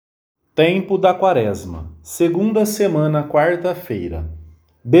Tempo da Quaresma, segunda semana, quarta-feira.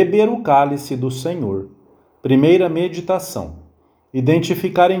 Beber o cálice do Senhor. Primeira meditação.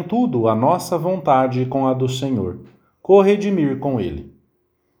 Identificar em tudo a nossa vontade com a do Senhor. Corredimir com Ele.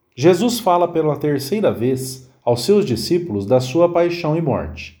 Jesus fala pela terceira vez aos seus discípulos da sua paixão e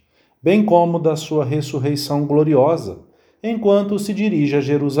morte, bem como da sua ressurreição gloriosa, enquanto se dirige a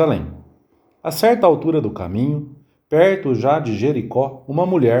Jerusalém. A certa altura do caminho, perto já de Jericó, uma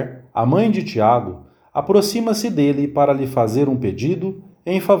mulher, a mãe de Tiago, aproxima-se dele para lhe fazer um pedido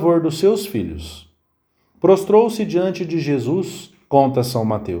em favor dos seus filhos. Prostrou-se diante de Jesus, conta São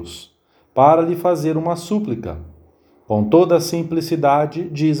Mateus, para lhe fazer uma súplica. Com toda a simplicidade,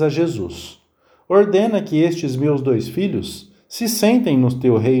 diz a Jesus: ordena que estes meus 2 filhos se sentem no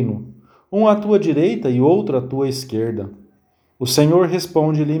teu reino, um à tua direita e outro à tua esquerda. O Senhor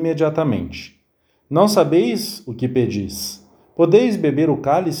responde-lhe imediatamente: não sabeis o que pedis? Podeis beber o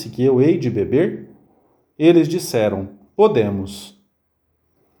cálice que eu hei de beber? Eles disseram: podemos.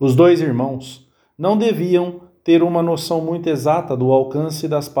 Os 2 irmãos não deviam ter uma noção muito exata do alcance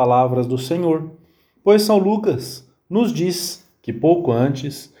das palavras do Senhor, pois São Lucas nos diz que pouco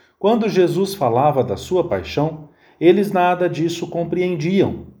antes, quando Jesus falava da sua paixão, eles nada disso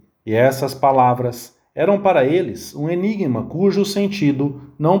compreendiam, e essas palavras eram para eles um enigma cujo sentido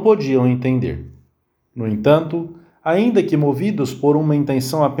não podiam entender. No entanto, ainda que movidos por uma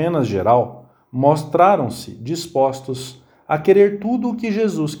intenção apenas geral, mostraram-se dispostos a querer tudo o que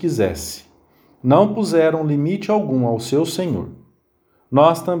Jesus quisesse. Não puseram limite algum ao seu Senhor.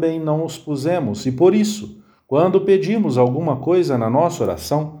 Nós também não os pusemos e, por isso, quando pedimos alguma coisa na nossa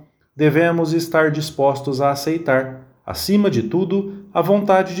oração, devemos estar dispostos a aceitar, acima de tudo, a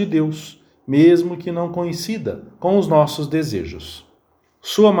vontade de Deus, mesmo que não coincida com os nossos desejos.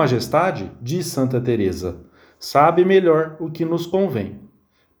 Sua Majestade, diz Santa Teresa, sabe melhor o que nos convém,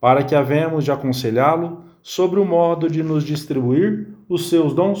 para que havemos de aconselhá-lo sobre o modo de nos distribuir os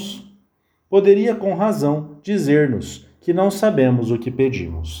seus dons. Poderia com razão dizer-nos que não sabemos o que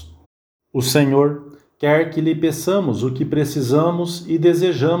pedimos. O Senhor quer que lhe peçamos o que precisamos e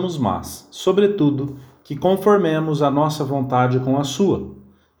desejamos, mas, sobretudo, que conformemos a nossa vontade com a sua.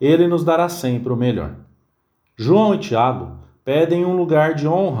 Ele nos dará sempre o melhor. João e Tiago pedem um lugar de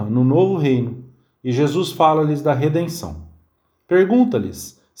honra no novo reino, e Jesus fala-lhes da redenção.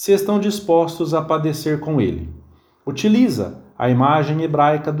 Pergunta-lhes se estão dispostos a padecer com ele. Utiliza a imagem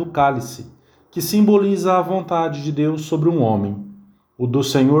hebraica do cálice, que simboliza a vontade de Deus sobre um homem. O do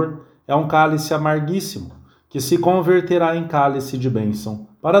Senhor é um cálice amarguíssimo, que se converterá em cálice de bênção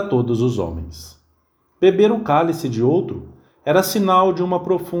para todos os homens. Beber o cálice de outro era sinal de uma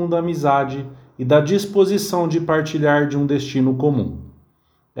profunda amizade e da disposição de partilhar de um destino comum.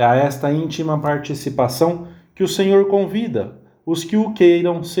 É a esta íntima participação que o Senhor convida os que o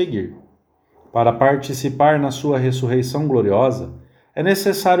queiram seguir. Para participar na sua ressurreição gloriosa, é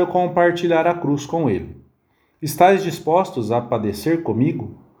necessário compartilhar a cruz com ele. Estais dispostos a padecer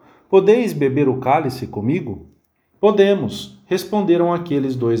comigo? Podeis beber o cálice comigo? Podemos, responderam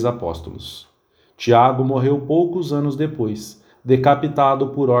aqueles 2 apóstolos. Tiago morreu poucos anos depois, decapitado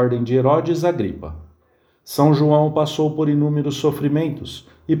por ordem de Herodes Agripa. São João passou por inúmeros sofrimentos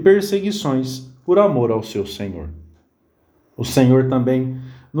e perseguições por amor ao seu Senhor. O Senhor também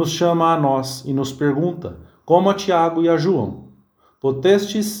nos chama a nós e nos pergunta, como a Tiago e a João: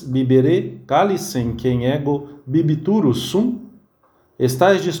 potestis bibere cálicem quem ego bibiturus sum?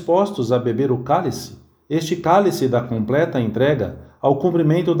 Estais dispostos a beber o cálice, este cálice da completa entrega ao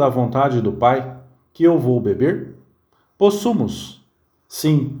cumprimento da vontade do Pai, que eu vou beber? Possumos.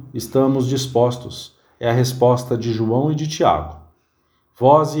 Sim, estamos dispostos, é a resposta de João e de Tiago.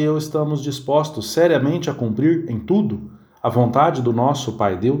 Vós e eu estamos dispostos seriamente a cumprir em tudo a vontade do nosso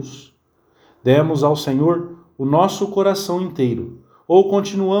Pai Deus? Demos ao Senhor o nosso coração inteiro, ou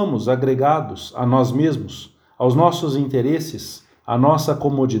continuamos agregados a nós mesmos, aos nossos interesses, à nossa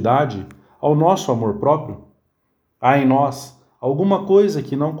comodidade, ao nosso amor próprio? Há em nós alguma coisa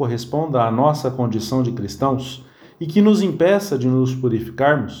que não corresponda à nossa condição de cristãos e que nos impeça de nos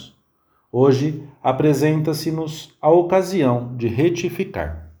purificarmos? Hoje apresenta-se-nos a ocasião de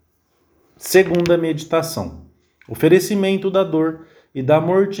retificar. Segunda meditação: oferecimento da dor e da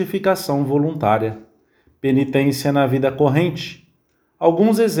mortificação voluntária. Penitência na vida corrente.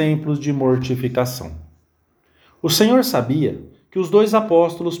 Alguns exemplos de mortificação. O Senhor sabia que os 2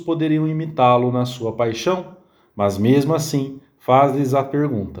 apóstolos poderiam imitá-lo na sua paixão, mas mesmo assim faz-lhes a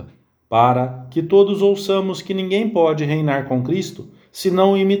pergunta, para que todos ouçamos que ninguém pode reinar com Cristo se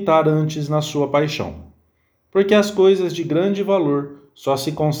não o imitar antes na sua paixão. Porque as coisas de grande valor só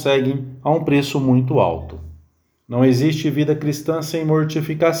se conseguem a um preço muito alto. Não existe vida cristã sem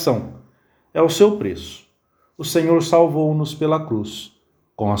mortificação, é o seu preço. O Senhor salvou-nos pela cruz.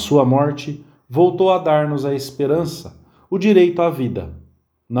 Com a sua morte, voltou a dar-nos a esperança, o direito à vida.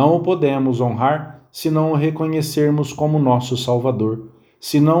 Não o podemos honrar se não o reconhecermos como nosso Salvador,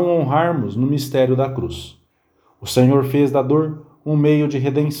 se não o honrarmos no mistério da cruz. O Senhor fez da dor um meio de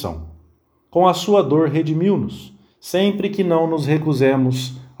redenção. Com a sua dor redimiu-nos, sempre que não nos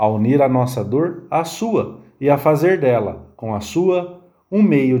recusemos a unir a nossa dor à sua e a fazer dela, com a sua, um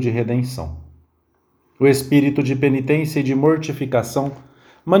meio de redenção. O espírito de penitência e de mortificação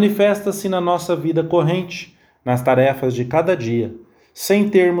manifesta-se na nossa vida corrente, nas tarefas de cada dia, sem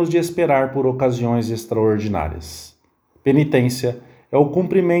termos de esperar por ocasiões extraordinárias. Penitência é o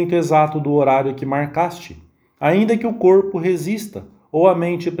cumprimento exato do horário que marcaste, ainda que o corpo resista ou a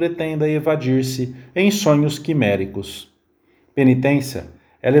mente pretenda evadir-se em sonhos quiméricos. Penitência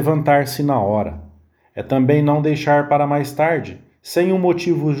é levantar-se na hora. É também não deixar para mais tarde, sem um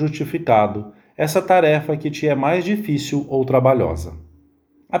motivo justificado, essa tarefa que te é mais difícil ou trabalhosa.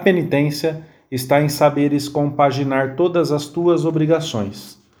 A penitência está em saberes compaginar todas as tuas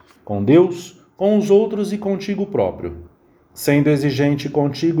obrigações, com Deus, com os outros e contigo próprio, sendo exigente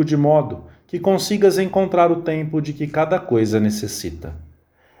contigo de modo que consigas encontrar o tempo de que cada coisa necessita.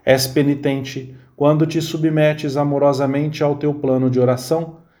 És penitente quando te submetes amorosamente ao teu plano de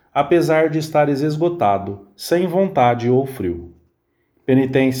oração, apesar de estares esgotado, sem vontade ou frio.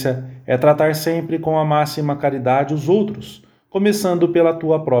 Penitência é tratar sempre com a máxima caridade os outros, começando pela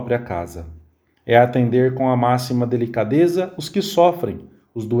tua própria casa. É atender com a máxima delicadeza os que sofrem,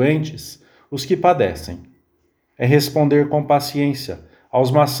 os doentes, os que padecem. É responder com paciência aos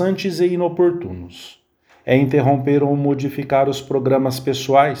maçantes e inoportunos. É interromper ou modificar os programas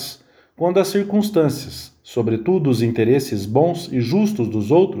pessoais quando as circunstâncias, sobretudo os interesses bons e justos dos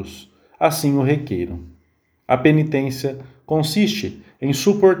outros, assim o requeiram. A penitência consiste em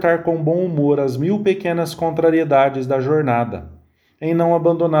suportar com bom humor as 1000 pequenas contrariedades da jornada, em não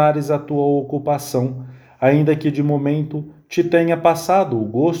abandonares a tua ocupação, ainda que de momento te tenha passado o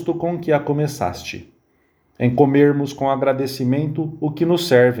gosto com que a começaste. Em comermos com agradecimento o que nos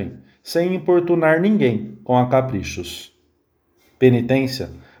servem, sem importunar ninguém com caprichos.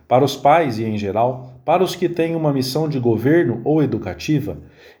 Penitência, para os pais e, em geral, para os que têm uma missão de governo ou educativa,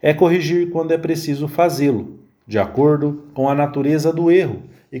 é corrigir quando é preciso fazê-lo, de acordo com a natureza do erro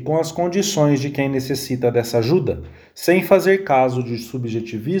e com as condições de quem necessita dessa ajuda, sem fazer caso de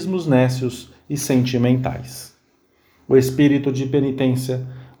subjetivismos nécios e sentimentais. O espírito de penitência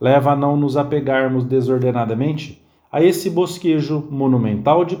leva a não nos apegarmos desordenadamente a esse bosquejo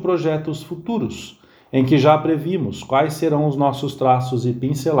monumental de projetos futuros, em que já previmos quais serão os nossos traços e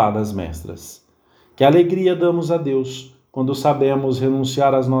pinceladas mestras. Que alegria damos a Deus quando sabemos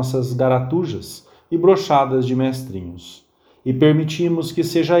renunciar às nossas garatujas e brochadas de mestrinhos, e permitimos que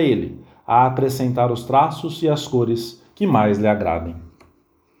seja Ele a acrescentar os traços e as cores que mais lhe agradem.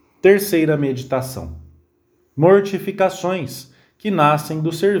 Terceira meditação. Mortificações que nascem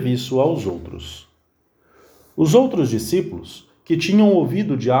do serviço aos outros. Os outros discípulos, que tinham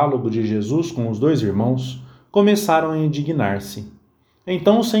ouvido o diálogo de Jesus com os 2 irmãos, começaram a indignar-se.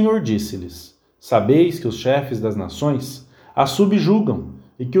 Então o Senhor disse-lhes: Sabeis que os chefes das nações as subjugam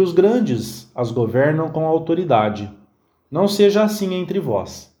e que os grandes as governam com autoridade. Não seja assim entre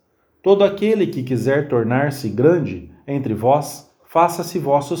vós. Todo aquele que quiser tornar-se grande entre vós, faça-se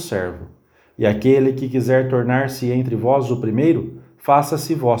vosso servo. E aquele que quiser tornar-se entre vós o primeiro,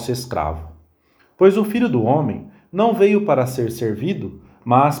 faça-se vosso escravo. Pois o Filho do Homem não veio para ser servido,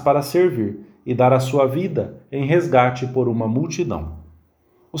 mas para servir e dar a sua vida em resgate por uma multidão.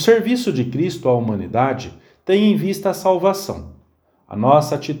 O serviço de Cristo à humanidade tem em vista a salvação. A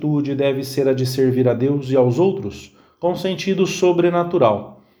nossa atitude deve ser a de servir a Deus e aos outros com sentido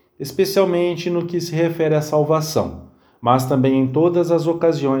sobrenatural, especialmente no que se refere à salvação, mas também em todas as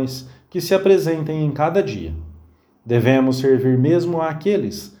ocasiões que se apresentem em cada dia. Devemos servir mesmo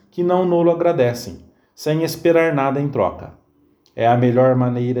àqueles que não nolo agradecem, sem esperar nada em troca. É a melhor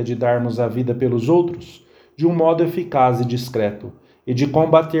maneira de darmos a vida pelos outros, de um modo eficaz e discreto, e de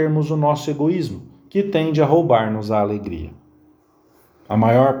combatermos o nosso egoísmo, que tende a roubar-nos a alegria. A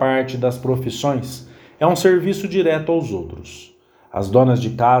maior parte das profissões é um serviço direto aos outros. As donas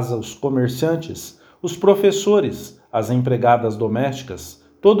de casa, os comerciantes, os professores, as empregadas domésticas,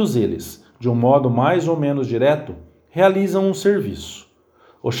 todos eles, de um modo mais ou menos direto, realizam um serviço.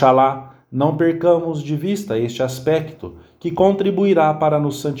 Oxalá não percamos de vista este aspecto que contribuirá para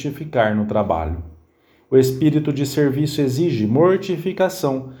nos santificar no trabalho. O espírito de serviço exige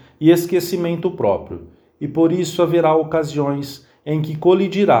mortificação e esquecimento próprio, e por isso haverá ocasiões em que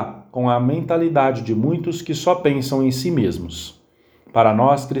colidirá com a mentalidade de muitos que só pensam em si mesmos. Para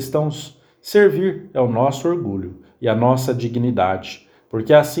nós, cristãos, Servir é o nosso orgulho e a nossa dignidade,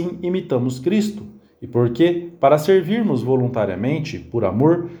 porque assim imitamos Cristo e porque, para servirmos voluntariamente, por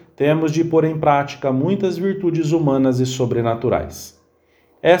amor, temos de pôr em prática muitas virtudes humanas e sobrenaturais.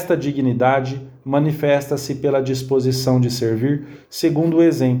 Esta dignidade manifesta-se pela disposição de servir segundo o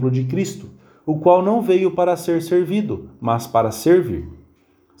exemplo de Cristo, o qual não veio para ser servido, mas para servir.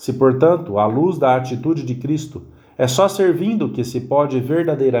 Se, portanto, à luz da atitude de Cristo, é só servindo que se pode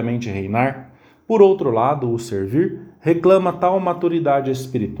verdadeiramente reinar, por outro lado, o servir reclama tal maturidade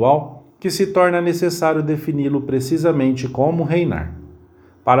espiritual que se torna necessário defini-lo precisamente como reinar.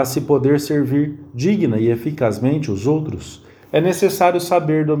 Para se poder servir digna e eficazmente os outros, é necessário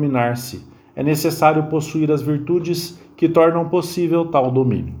saber dominar-se, é necessário possuir as virtudes que tornam possível tal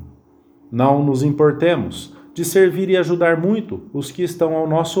domínio. Não nos importemos de servir e ajudar muito os que estão ao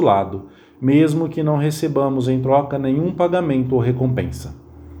nosso lado, mesmo que não recebamos em troca nenhum pagamento ou recompensa.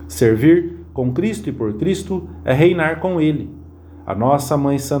 Servir com Cristo e por Cristo é reinar com Ele. A nossa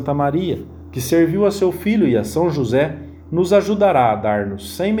Mãe Santa Maria, que serviu a seu Filho e a São José, nos ajudará a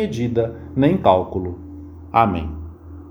dar-nos sem medida nem cálculo. Amém.